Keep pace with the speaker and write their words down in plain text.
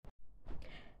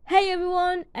Hey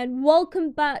everyone, and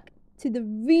welcome back to the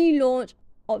relaunch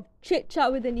of Chit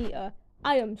Chat with Anita.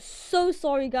 I am so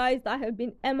sorry, guys, that I have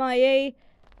been MIA.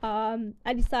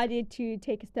 I decided to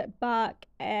take a step back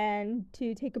and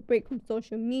to take a break from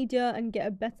social media and get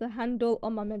a better handle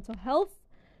on my mental health.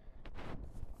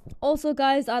 Also,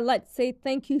 guys, I'd like to say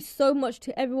thank you so much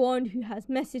to everyone who has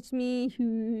messaged me,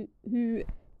 who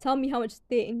tell me how much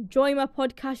they enjoy my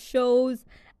podcast shows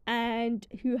and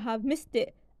who have missed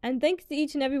it. And thanks to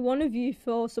each and every one of you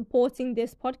for supporting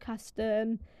this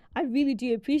podcast. I really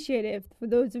do appreciate it. For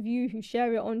those of you who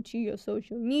share it onto your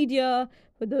social media,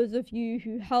 for those of you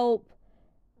who help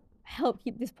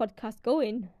keep this podcast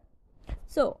going.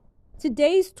 So,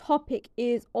 today's topic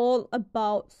is all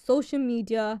about social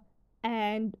media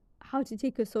and how to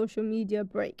take a social media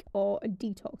break, or a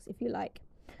detox if you like.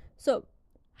 So,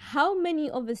 how many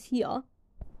of us here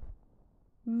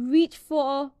reach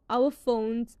for our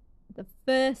phones the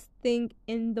first thing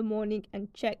in the morning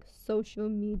and check social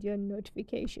media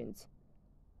notifications?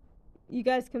 You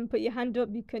guys can put your hand up,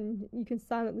 you can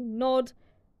silently nod.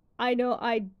 I know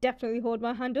I definitely hold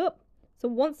my hand up. So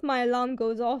once my alarm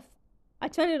goes off, I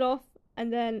turn it off,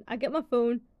 and then I get my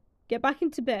phone, get back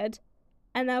into bed,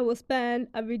 and I will spend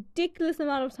a ridiculous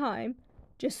amount of time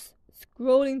just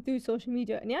scrolling through social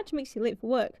media. And it actually makes you late for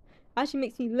work. It actually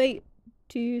makes me late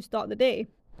to start the day.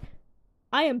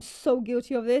 I am so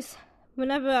guilty of this.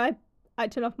 Whenever I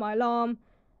turn off my alarm,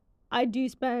 I do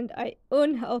spend an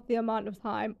unhealthy amount of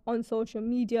time on social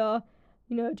media,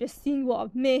 just seeing what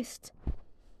I've missed.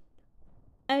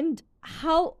 And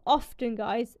how often,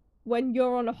 guys, when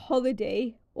you're on a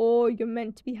holiday or you're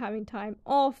meant to be having time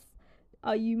off,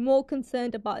 are you more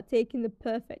concerned about taking the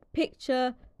perfect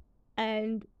picture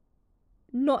and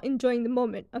not enjoying the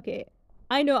moment? Okay,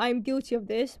 I know I'm guilty of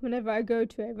this. Whenever I go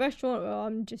to a restaurant or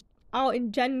I'm just out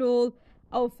in general,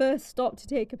 I'll first stop to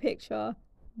take a picture,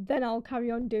 then I'll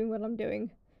carry on doing what I'm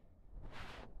doing.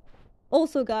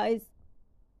 Also, guys,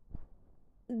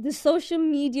 the social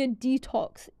media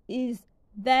detox is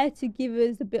there to give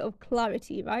us a bit of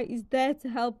clarity, right? It's there to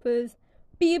help us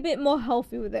be a bit more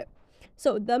healthy with it.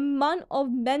 So the amount of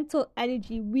mental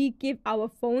energy we give our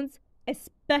phones,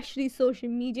 especially social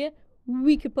media,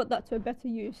 we could put that to a better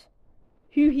use.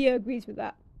 Who here agrees with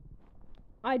that?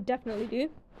 I definitely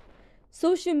do.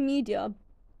 Social media,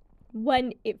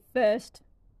 when it first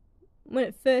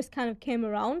kind of came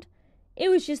around, it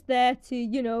was just there to,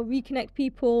 reconnect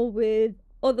people with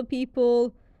other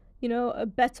people, a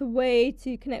better way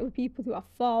to connect with people who are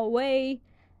far away.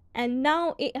 And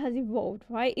now it has evolved,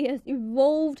 right? It has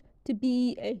evolved to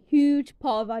be a huge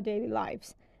part of our daily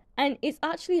lives. And it's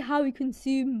actually how we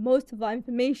consume most of our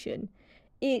information.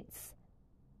 It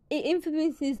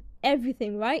influences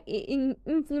everything, right? It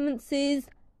influences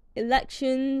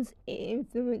elections, it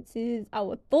influences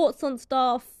our thoughts on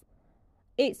stuff.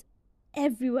 It's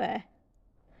everywhere.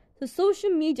 So social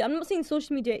media, I'm not saying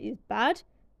social media is bad.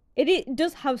 It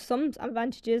does have some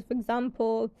advantages. For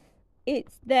example,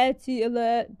 it's there to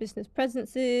alert business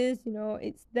presences,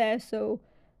 it's there so,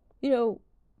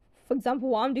 for example,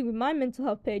 what I'm doing with my mental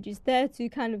health page is there to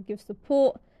kind of give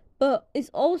support, but it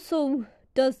also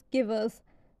does give us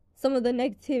some of the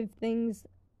negative things,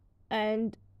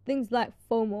 and things like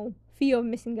FOMO, fear of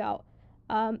missing out.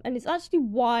 And it's actually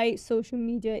why social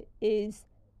media is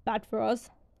bad for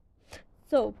us.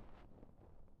 So,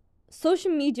 social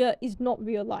media is not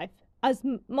real life. As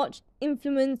much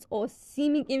influence or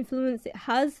seeming influence it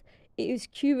has, it is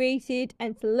curated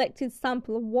and selected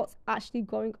sample of what's actually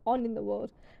going on in the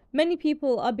world. Many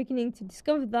people are beginning to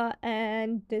discover that,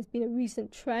 and there's been a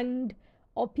recent trend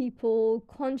of people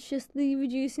consciously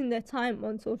reducing their time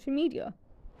on social media.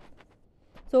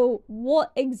 So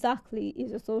what exactly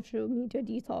is a social media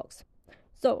detox?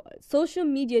 So social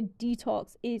media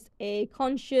detox is a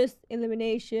conscious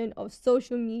elimination of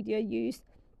social media use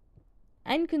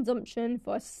and consumption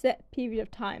for a set period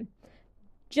of time.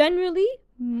 Generally,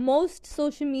 most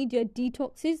social media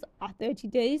detoxes are 30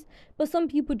 days, but some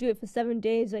people do it for 7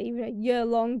 days or even a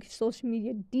year-long social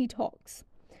media detox.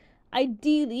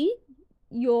 Ideally,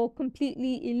 you're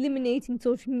completely eliminating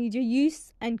social media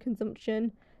use and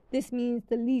consumption. This means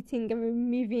deleting and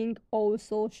removing all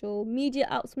social media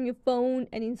apps from your phone,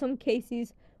 and in some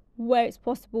cases, where it's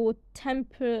possible,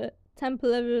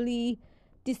 temporarily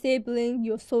disabling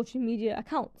your social media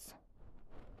accounts.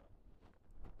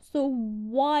 So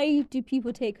why do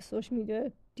people take a social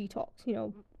media detox?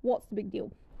 What's the big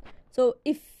deal? So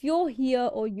if you're here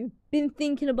or you've been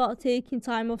thinking about taking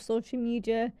time off social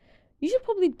media, you should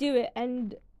probably do it,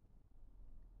 and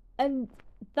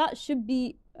that should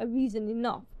be a reason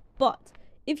enough. But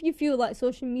if you feel like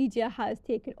social media has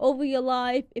taken over your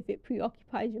life, if it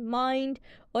preoccupies your mind,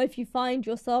 or if you find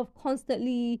yourself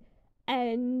constantly,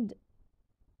 and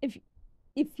if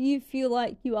you feel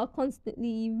like you are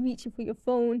constantly reaching for your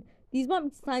phone, these might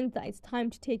be signs that it's time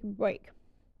to take a break.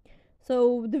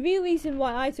 So the real reason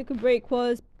why I took a break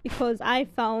was because I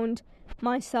found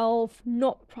myself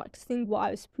not practicing what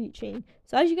I was preaching.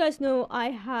 So as you guys know, I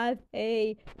have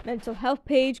a mental health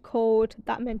page called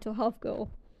That Mental Health Girl.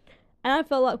 And I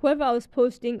felt like wherever I was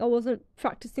posting, I wasn't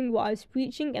practicing what I was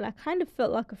preaching, and I kind of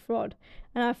felt like a fraud.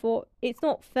 And I thought, it's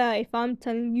not fair if I'm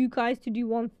telling you guys to do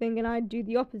one thing and I do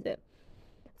the opposite.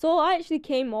 So I actually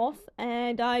came off,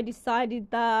 and I decided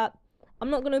that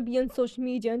I'm not going to be on social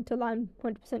media until I'm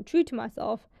 100% true to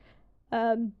myself.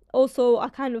 Also, I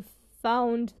kind of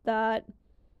found that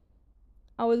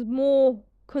I was more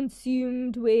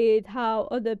consumed with how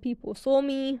other people saw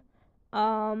me.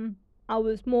 I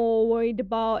was more worried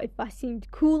about if I seemed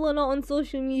cool or not on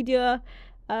social media.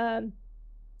 And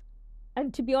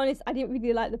to be honest, I didn't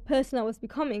really like the person I was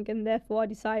becoming, and therefore I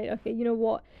decided, okay, you know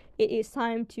what, it is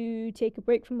time to take a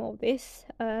break from all this.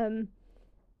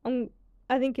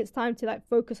 I think it's time to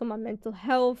focus on my mental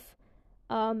health.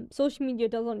 Social media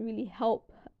doesn't really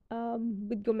help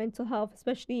with your mental health,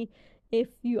 especially if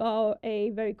you are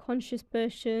a very conscious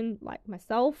person like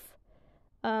myself.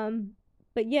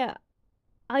 But yeah,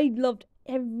 I loved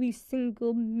every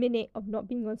single minute of not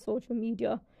being on social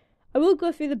media. I will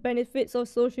go through the benefits of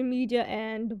social media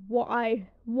and what I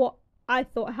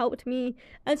thought helped me,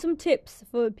 and some tips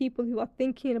for people who are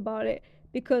thinking about it,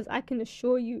 because I can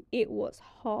assure you it was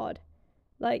hard.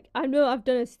 I know I've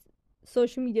done a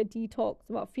social media detox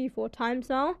about 3-4 times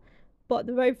now, but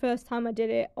the very first time I did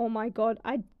it, oh my god,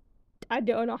 I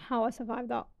don't know how I survived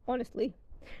that, honestly.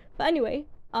 But anyway,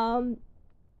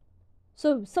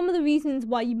 so some of the reasons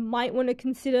why you might want to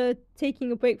consider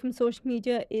taking a break from social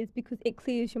media is because it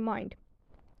clears your mind.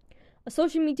 A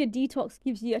social media detox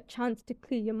gives you a chance to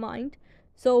clear your mind.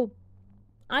 So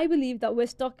I believe that we're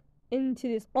stuck into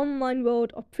this online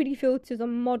world of pretty filters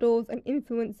and models and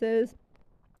influencers.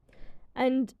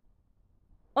 And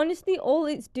honestly, all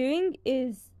it's doing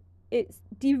is it's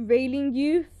derailing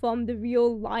you from the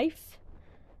real life.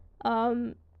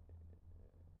 And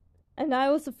I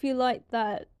also feel like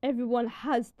that everyone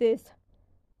has this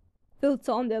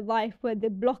filter on their life where they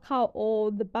block out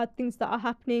all the bad things that are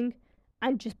happening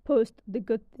and just post the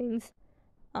good things.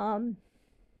 I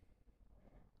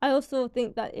also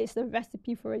think that it's a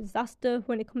recipe for a disaster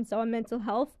when it comes to our mental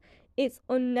health. It's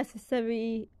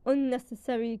unnecessary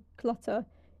clutter.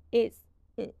 It's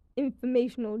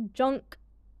informational junk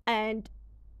and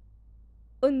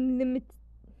unlimited.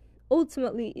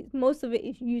 Ultimately, most of it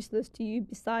is useless to you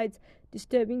besides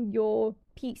disturbing your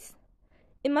peace.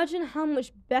 Imagine how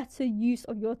much better use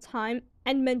of your time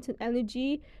and mental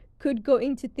energy could go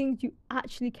into things you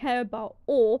actually care about,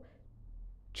 or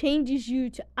changes you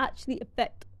to actually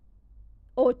affect,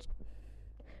 or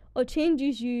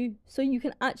changes you so you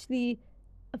can actually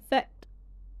affect.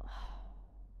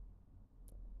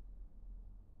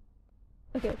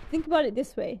 Okay, think about it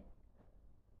this way,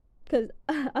 because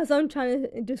as I'm trying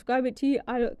to describe it to you,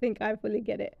 I don't think I fully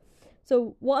get it.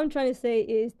 So what I'm trying to say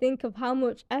is, think of how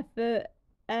much effort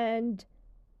and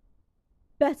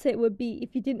better it would be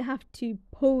if you didn't have to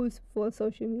pose for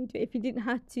social media, if you didn't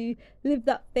have to live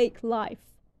that fake life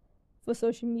for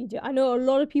social media. I know a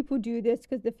lot of people do this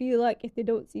because they feel like if they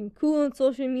don't seem cool on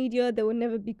social media, they will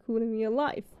never be cool in real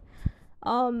life.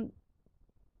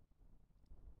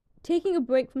 Taking a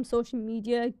break from social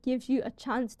media gives you a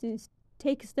chance to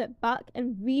take a step back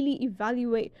and really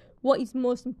evaluate what is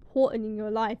most important in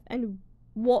your life and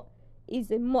what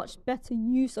is a much better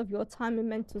use of your time and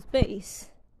mental space.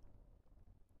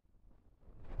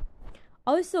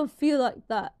 I also feel like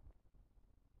that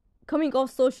coming off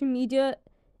social media,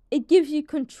 it gives you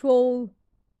control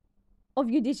of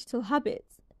your digital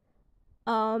habits.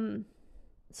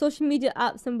 Social media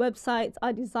apps and websites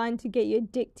are designed to get you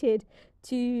addicted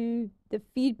to the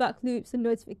feedback loops, the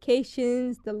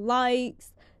notifications, the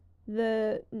likes,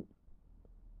 the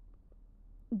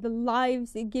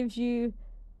lives it gives you.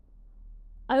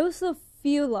 I also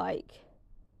feel like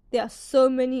there are so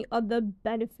many other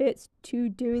benefits to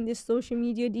doing this social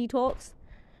media detox.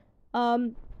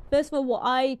 First of all, what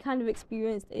I kind of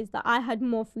experienced is that I had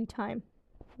more free time,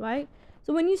 right?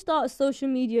 So when you start a social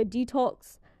media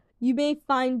detox, you may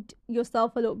find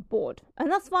yourself a little bored,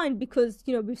 and that's fine, because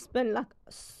we've spent like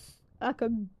a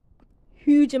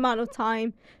huge amount of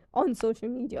time on social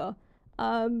media,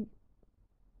 and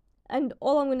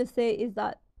all I'm going to say is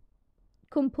that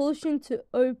compulsion to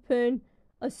open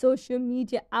a social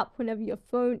media app whenever your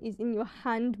phone is in your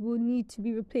hand will need to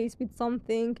be replaced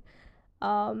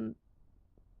um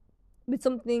with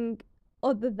something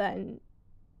other than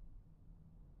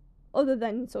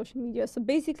social media. So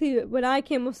basically, when I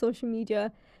came off social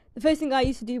media, the first thing I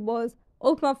used to do was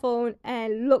open my phone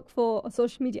and look for a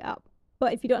social media app.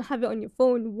 But if you don't have it on your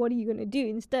phone, what are you going to do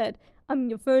instead? I mean,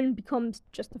 your phone becomes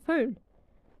just a phone.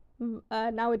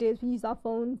 Nowadays, we use our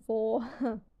phone for,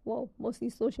 well, mostly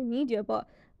social media. But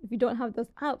if you don't have those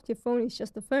apps, your phone is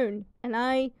just a phone. And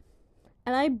I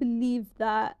believe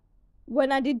that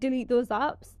when I did delete those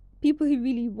apps, people who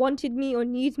really wanted me or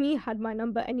need me had my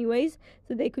number anyways,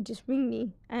 so they could just ring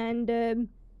me. And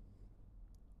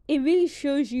it really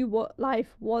shows you what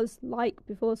life was like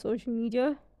before social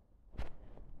media.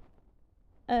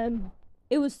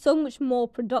 It was so much more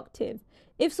productive.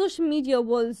 If social media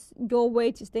was your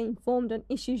way to stay informed on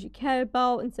issues you care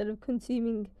about instead of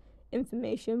consuming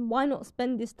information, why not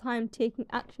spend this time taking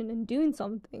action and doing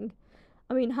something?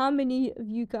 I mean, how many of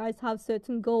you guys have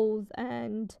certain goals,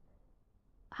 and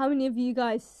how many of you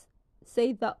guys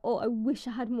say that, oh, I wish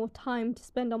I had more time to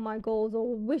spend on my goals,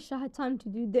 or I wish I had time to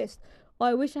do this, or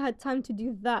I wish I had time to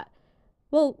do that?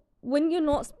 Well, when you're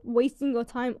not wasting your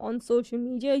time on social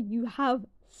media, you have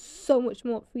so much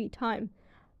more free time.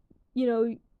 You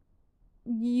know,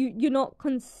 you're not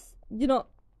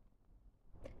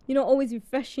always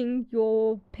refreshing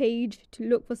your page to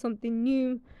look for something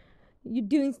new. You're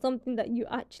doing something that you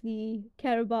actually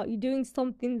care about. You're doing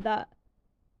something that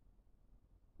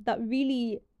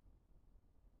really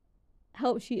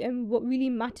helps you and what really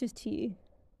matters to you.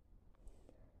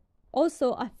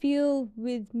 Also, I feel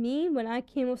with me, when I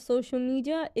came off social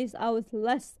media, is I was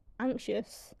less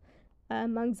anxious.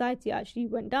 My anxiety actually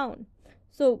went down.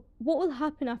 So what will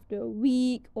happen after a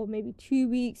week or maybe 2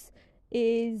 weeks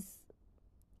is,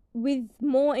 with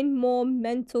more and more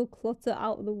mental clutter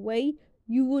out of the way,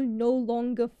 you will no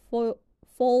longer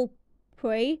fall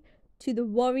prey to the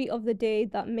worry of the day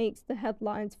that makes the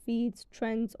headlines, feeds,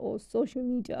 trends, or social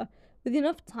media. With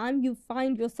enough time, you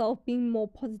find yourself being more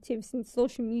positive, since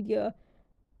social media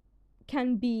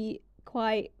can be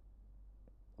quite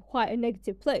a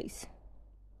negative place.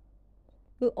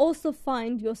 You'll also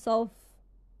find yourself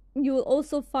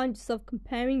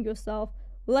comparing yourself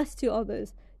less to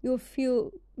others. You'll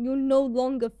no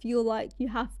longer feel like you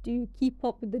have to keep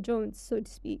up with the Jones, so to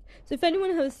speak. So if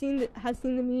anyone has seen the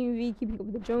movie Keeping Up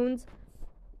with the Jones,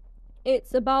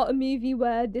 it's about a movie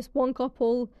where this one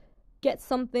couple gets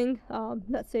something,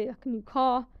 let's say like a new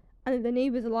car, and then the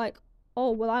neighbors are like,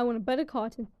 oh, well, I want a better car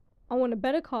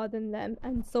than them,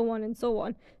 and so on and so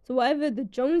on. So whatever the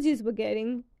Joneses were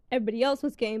getting, everybody else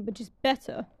was getting, but just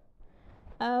better.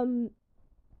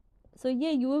 So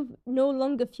yeah, you will no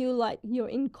longer feel like you're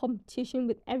in competition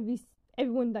with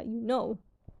everyone that you know.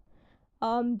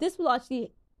 This will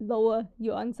actually lower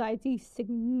your anxiety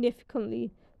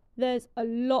significantly. There's a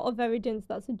lot of evidence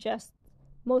that suggests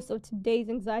most of today's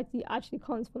anxiety actually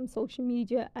comes from social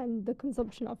media and the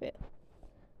consumption of it.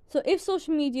 So if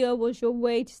social media was your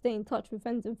way to stay in touch with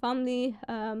friends and family,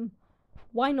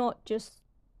 why not just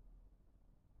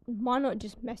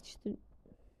message them?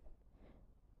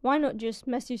 Why not just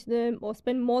message them or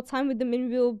spend more time with them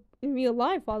in real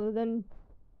life rather than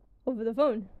over the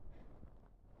phone?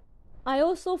 I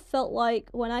also felt like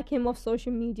when I came off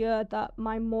social media that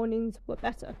my mornings were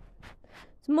better.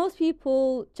 So most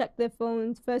people check their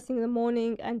phones first thing in the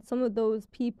morning, and some of those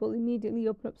people immediately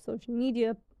open up social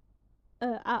media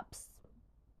apps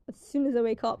as soon as they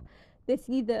wake up. They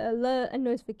see the alert and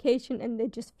notification and they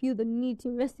just feel the need to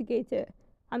investigate it.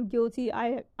 I'm guilty.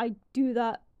 I do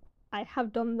that. I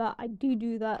have done that. I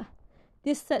do that.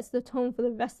 This sets the tone for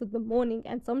the rest of the morning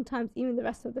and sometimes even the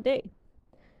rest of the day.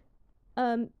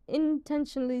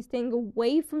 Intentionally staying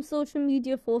away from social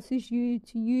media forces you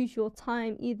to use your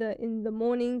time either in the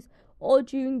mornings or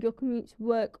during your commute to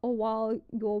work or while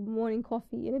your morning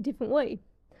coffee in a different way.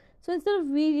 So instead of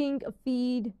reading a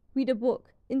feed, read a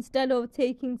book. Instead of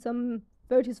taking some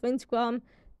photos for Instagram,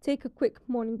 take a quick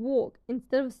morning walk.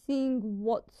 Instead of seeing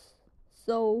what's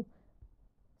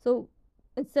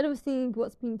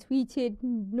being tweeted,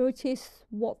 notice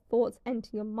what thoughts enter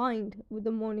your mind with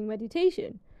the morning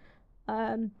meditation.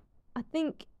 I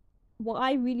think what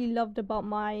I really loved about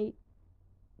my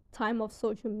time off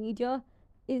social media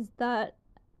is that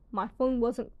my phone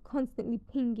wasn't constantly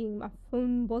pinging, my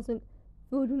phone wasn't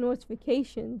filled with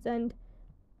notifications, and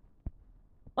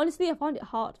honestly I found it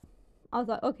hard. I was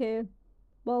like, okay,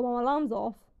 well, my alarm's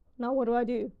off, now what do I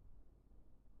do?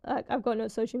 Like, I've got no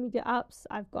social media apps,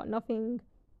 I've got nothing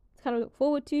to kind of look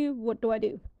forward to, what do I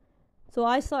do? So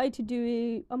I started to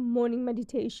do a morning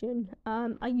meditation.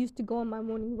 I used to go on my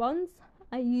morning runs.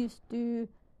 I used to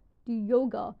do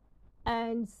yoga,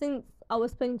 and since I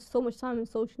was spending so much time on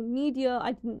social media,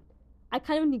 I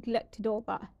kind of neglected all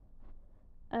that.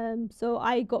 So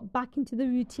I got back into the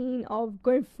routine of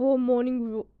going for a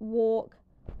morning walk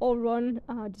or run,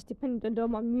 just depending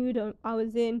on my mood I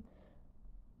was in.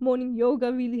 Morning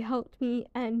yoga really helped me,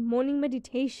 and morning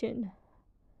meditation.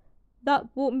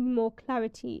 That brought me more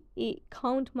clarity. It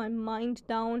calmed my mind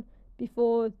down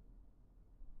before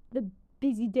the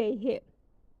busy day hit.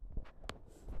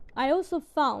 I also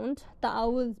found that I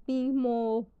was being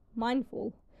more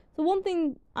mindful. So one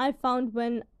thing I found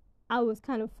when I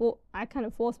kind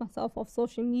of forced myself off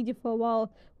social media for a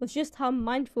while was just how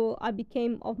mindful I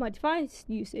became of my device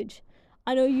usage.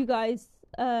 I know you guys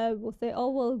will say,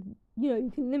 oh well,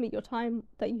 you can limit your time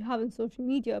that you have on social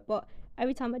media, but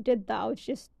every time I did that, I was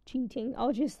just cheating.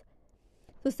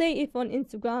 So say if on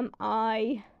Instagram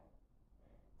I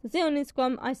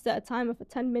set a timer for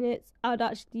 10 minutes, I'd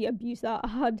actually abuse that.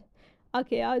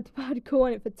 I'd go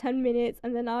on it for 10 minutes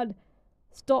and then I'd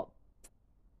stop.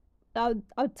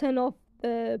 I'd turn off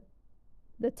the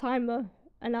timer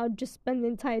and I'd just spend the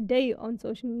entire day on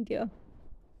social media.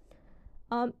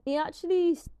 It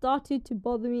actually started to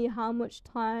bother me how much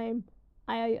time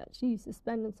I actually used to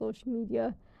spend on social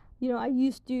media. I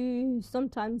used to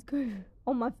sometimes go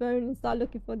on my phone and start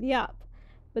looking for the app,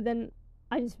 but then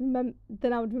I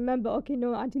would remember, okay,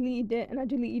 no, I deleted it, and I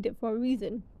deleted it for a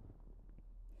reason.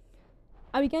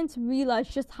 I began to realize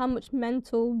just how much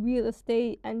mental real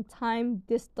estate and time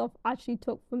this stuff actually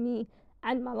took for me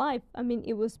and my life. I mean,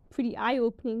 it was pretty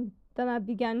eye-opening. Then I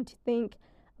began to think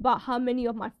about how many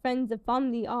of my friends and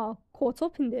family are caught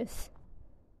up in this.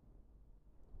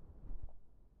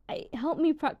 It helped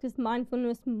me practice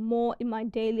mindfulness more in my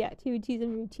daily activities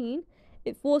and routine.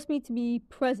 It forced me to be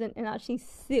present and actually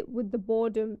sit with the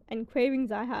boredom and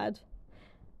cravings I had.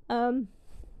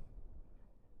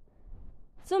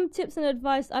 Some tips and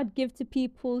advice I'd give to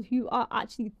people who are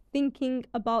actually thinking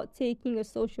about taking a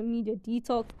social media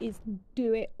detox is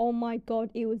do it. Oh my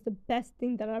god, it was the best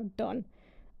thing that I've done,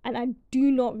 and I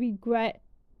do not regret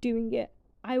doing it.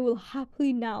 I will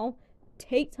happily now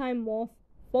take time off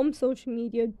from social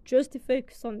media just to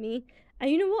focus on me.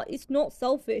 And you know what? It's not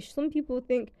selfish. Some people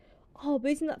think, oh,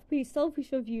 but isn't that pretty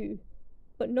selfish of you?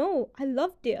 But no, I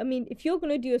loved it. I mean, if you're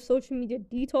going to do a social media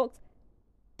detox,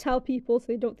 tell people so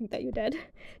they don't think that you're dead.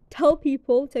 Tell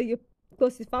your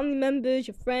closest family members,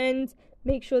 your friends,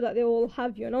 make sure that they all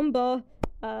have your number,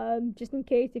 just in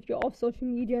case if you're off social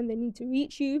media and they need to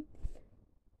reach you.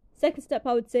 Second step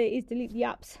I would say is delete the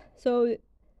apps. So,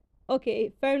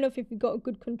 okay, fair enough if you've got a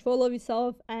good control of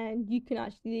yourself and you can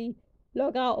actually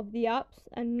log out of the apps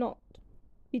and not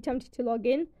be tempted to log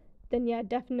in, then yeah,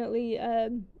 definitely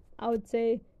I would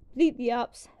say delete the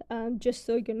apps, just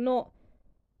so you're not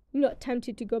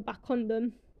tempted to go back on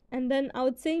them. And then I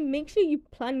would say make sure you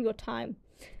plan your time.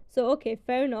 So okay,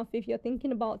 fair enough, if you're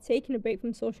thinking about taking a break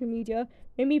from social media,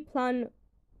 maybe plan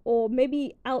or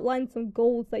maybe outline some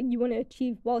goals that you want to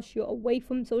achieve whilst you're away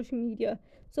from social media.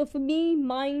 So for me,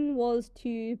 mine was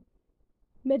to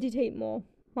meditate more.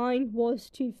 Mine was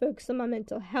to focus on my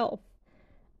mental health,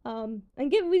 and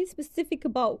get really specific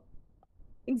about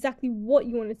exactly what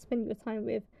you want to spend your time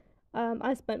with.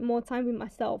 I spent more time with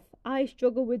myself. I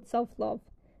struggle with self-love.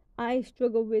 I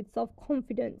struggle with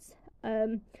self-confidence.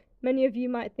 Many of you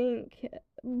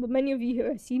who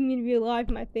have seen me in real life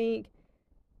might think,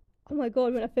 oh my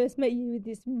god, when I first met you, you were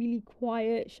this really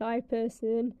quiet, shy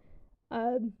person.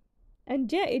 And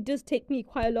yeah, it does take me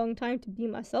quite a long time to be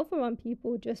myself around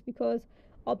people just because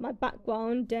of my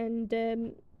background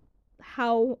and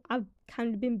how I've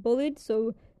kind of been bullied.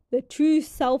 So the true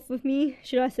self of me,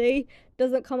 should I say,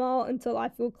 doesn't come out until I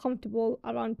feel comfortable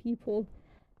around people.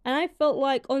 And I felt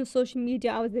like on social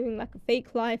media I was living like a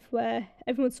fake life where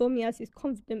everyone saw me as this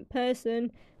confident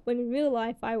person, when in real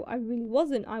life I really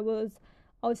wasn't. I was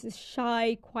this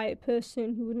shy, quiet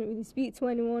person who wouldn't really speak to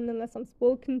anyone unless I'm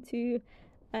spoken to.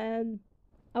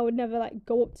 I would never like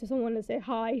go up to someone and say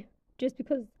hi, just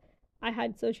because I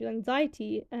had social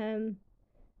anxiety.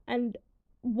 And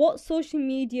what social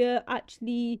media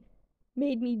actually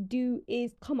made me do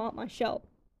is come out my shell.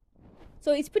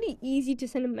 So it's pretty easy to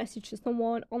send a message to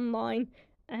someone online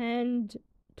and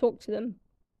talk to them,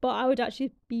 but I would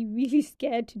actually be really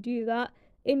scared to do that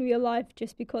in real life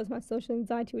just because my social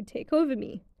anxiety would take over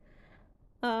me.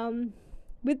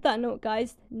 With that note,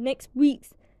 guys, next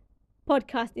week's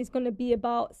podcast is going to be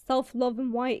about self-love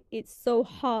and why it's so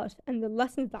hard, and the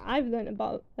lessons that I've learned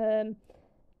about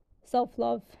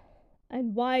self-love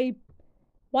and why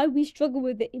we struggle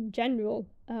with it in general.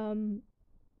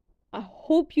 I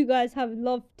hope you guys have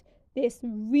loved this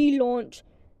relaunch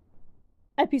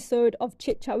episode of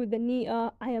Chit Chat with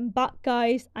Anita. I am back,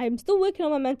 guys. I am still working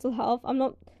on my mental health. I'm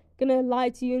not gonna lie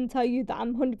to you and tell you that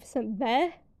I'm 100%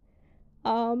 there.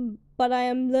 But I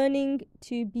am learning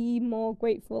to be more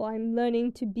grateful. I'm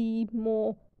learning to be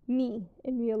more me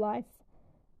in real life.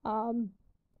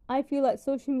 I feel like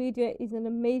social media is an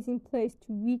amazing place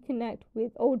to reconnect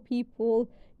with old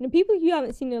people, people you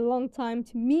haven't seen in a long time,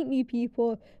 to meet new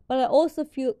people. But I also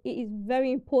feel it is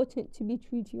very important to be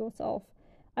true to yourself.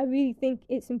 I really think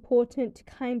it's important to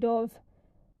kind of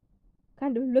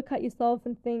look at yourself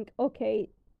and think, okay,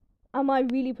 am I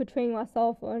really portraying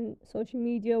myself on social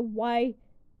media? Why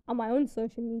am I on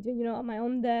social media? Am I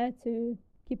on there to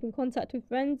keep in contact with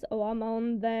friends, or am I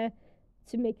on there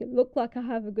to make it look like I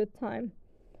have a good time?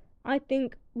 I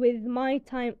think with my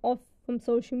time off from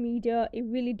social media, it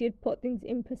really did put things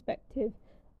in perspective.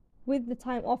 With the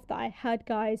time off that I had,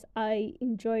 guys, I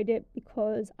enjoyed it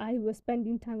because I was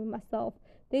spending time with myself.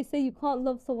 They say you can't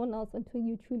love someone else until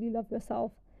you truly love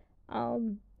yourself.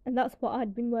 And that's what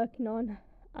I'd been working on.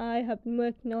 I have been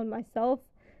working on myself.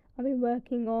 I've been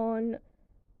working on,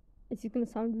 it's going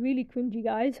to sound really cringy,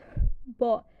 guys,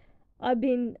 but I've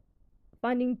been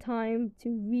finding time to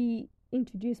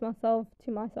reintroduce myself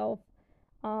to myself.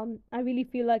 I really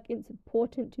feel like it's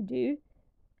important to do,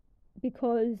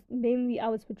 because mainly I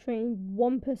was portraying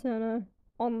one persona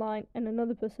online and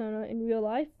another persona in real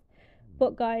life.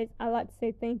 But guys, I'd like to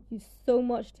say thank you so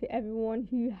much to everyone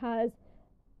who has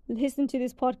listened to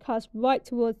this podcast right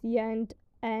towards the end,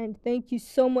 and thank you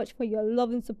so much for your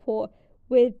love and support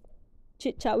with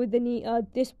Chit Chat with Anita.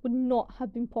 This would not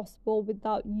have been possible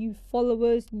without you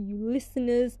followers, you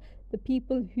listeners, the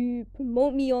people who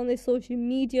promote me on this social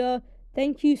media.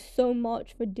 Thank you so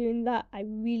much for doing that. I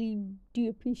really do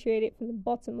appreciate it from the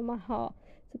bottom of my heart.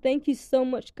 So thank you so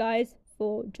much, guys,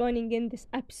 for joining in this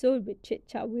episode with Chit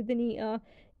Chat with Anita.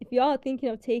 If you are thinking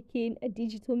of taking a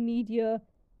digital media,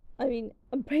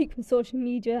 a break from social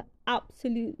media,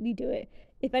 absolutely do it.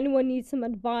 If anyone needs some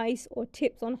advice or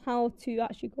tips on how to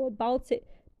actually go about it,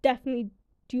 definitely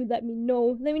do let me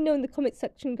know. Let me know in the comment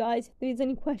section, guys. If there's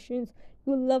any questions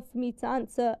you would love for me to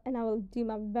answer, and I will do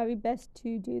my very best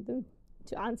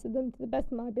to answer them to the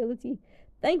best of my ability.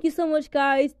 Thank you so much,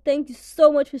 guys. Thank you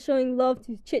so much for showing love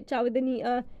to Chit Chat with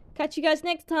Anita. Catch you guys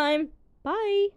next time. Bye.